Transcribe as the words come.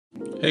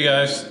Hey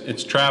guys,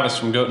 it's Travis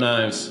from Goat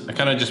Knives. I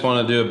kind of just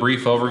want to do a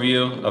brief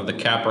overview of the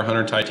Capra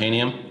Hunter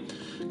Titanium,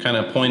 kind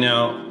of point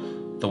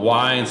out the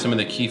why and some of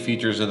the key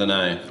features of the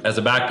knife. As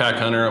a backpack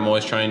hunter, I'm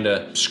always trying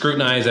to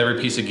scrutinize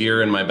every piece of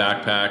gear in my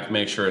backpack,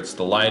 make sure it's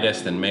the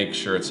lightest and make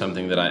sure it's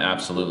something that I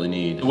absolutely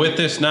need. With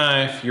this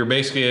knife, you're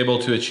basically able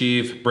to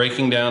achieve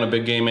breaking down a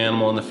big game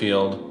animal in the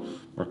field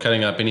or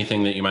cutting up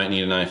anything that you might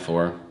need a knife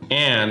for,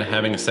 and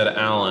having a set of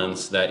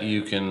Allens that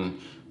you can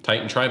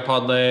tighten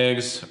tripod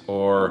legs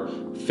or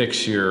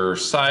fix your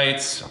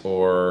sights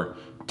or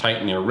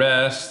tighten your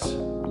rest,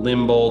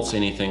 limb bolts,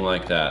 anything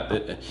like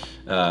that.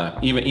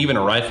 Even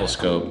a rifle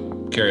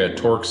scope, carry a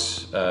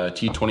Torx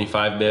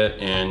T25 bit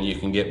and you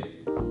can get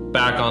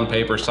back on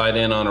paper, sight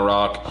in on a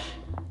rock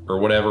or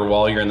whatever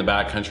while you're in the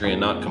backcountry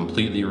and not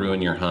completely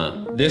ruin your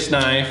hunt. This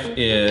knife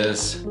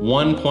is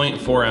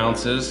 1.4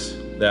 ounces.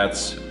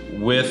 That's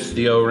with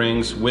the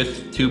O-rings,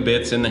 with 2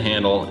 bits in the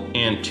handle,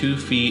 and 2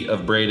 feet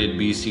of braided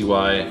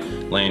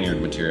BCY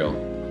lanyard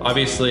material.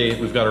 Obviously,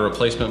 we've got a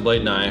replacement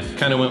blade knife.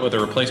 Kind of went with a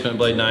replacement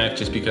blade knife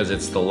just because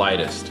it's the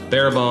lightest.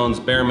 Bare bones,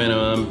 bare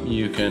minimum,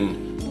 you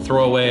can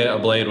throw away a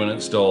blade when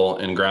it's dull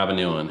and grab a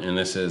new one. And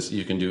this is,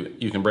 you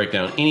can break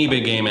down any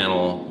big game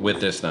animal with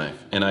this knife,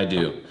 and I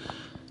do.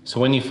 So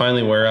when you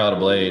finally wear out a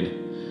blade,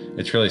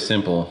 it's really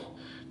simple.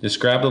 Just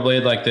grab the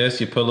blade like this,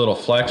 you put a little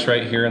flex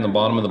right here in the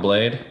bottom of the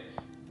blade,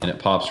 and it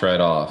pops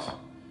right off.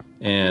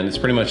 And it's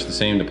pretty much the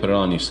same to put it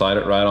on. You slide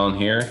it right on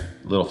here,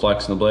 little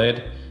flex in the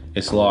blade,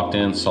 it's locked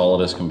in,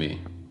 solid as can be.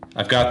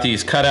 I've got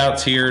these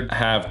cutouts here. I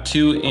have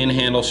 2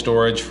 in-handle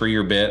storage for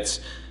your bits.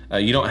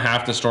 You don't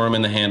have to store them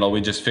in the handle.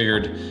 We just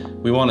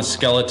figured we want to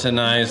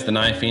skeletonize the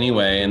knife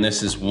anyway, and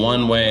this is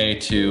one way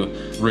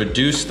to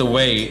reduce the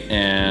weight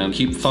and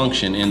keep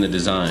function in the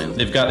design.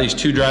 They've got these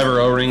 2 driver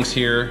O-rings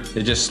here.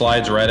 It just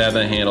slides right out of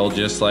the handle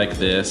just like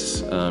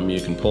this. You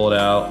can pull it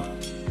out.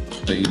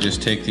 But you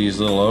just take these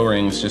little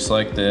O-rings just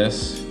like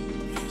this,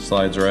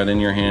 slides right in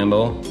your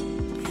handle.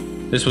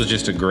 This was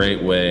just a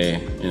great way,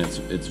 and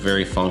it's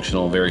very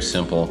functional, very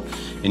simple,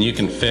 and you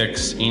can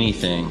fix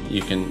anything.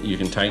 You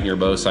can tighten your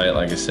bow sight,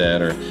 like I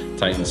said, or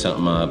tighten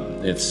something up.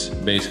 It's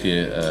basically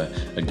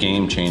a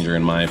game changer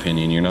in my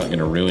opinion. You're not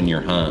gonna ruin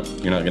your hunt.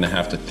 You're not gonna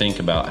have to think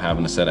about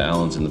having a set of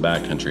Allens in the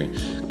backcountry,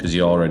 because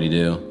you already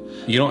do.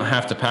 You don't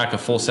have to pack a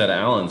full set of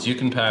Allens. You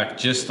can pack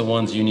just the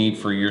ones you need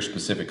for your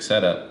specific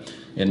setup.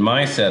 In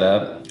my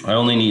setup, I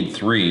only need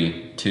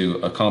 3 to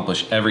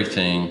accomplish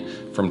everything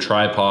from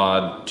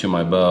tripod to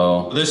my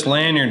bow. This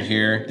lanyard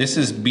here, this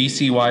is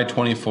BCY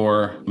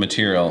 24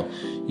 material.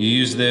 You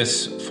use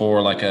this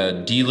for like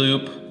a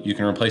D-loop. You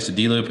can replace a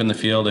D-loop in the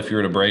field if you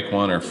were to break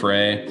one or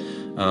fray.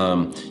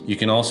 You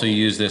can also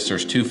use this,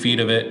 there's 2 feet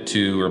of it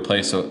to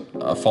replace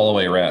a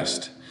fall-away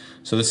rest.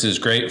 So this is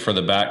great for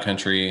the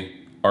backcountry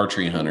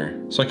archery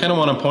hunter. So I kind of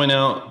want to point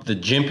out the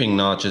jimping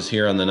notches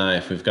here on the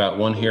knife. We've got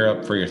one here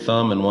up for your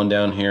thumb and one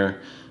down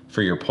here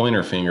for your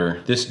pointer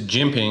finger. This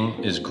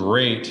jimping is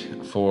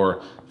great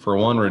for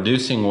one,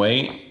 reducing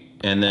weight,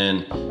 and then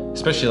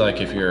especially like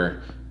if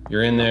you're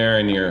in there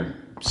and you're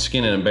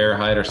skinning a bear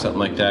hide or something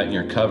like that and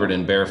you're covered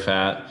in bear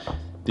fat,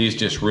 these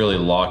just really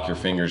lock your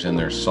fingers in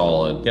there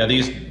solid. Yeah,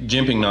 these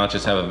jimping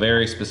notches have a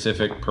very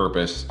specific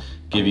purpose,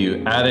 give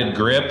you added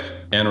grip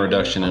and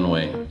reduction in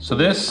weight. So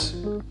this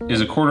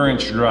is a 1/4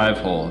 inch drive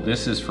hole.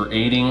 This is for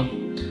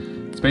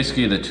aiding. It's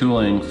basically the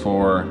tooling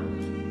for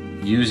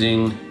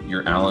using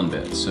your Allen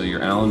bit. So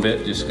your Allen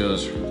bit just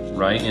goes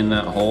right in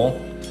that hole.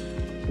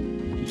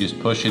 You just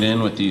push it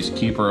in with these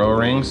keeper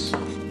O-rings,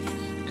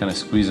 kind of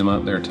squeeze them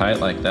up there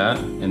tight like that,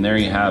 and there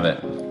you have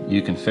it.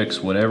 You can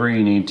fix whatever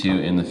you need to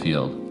in the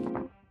field.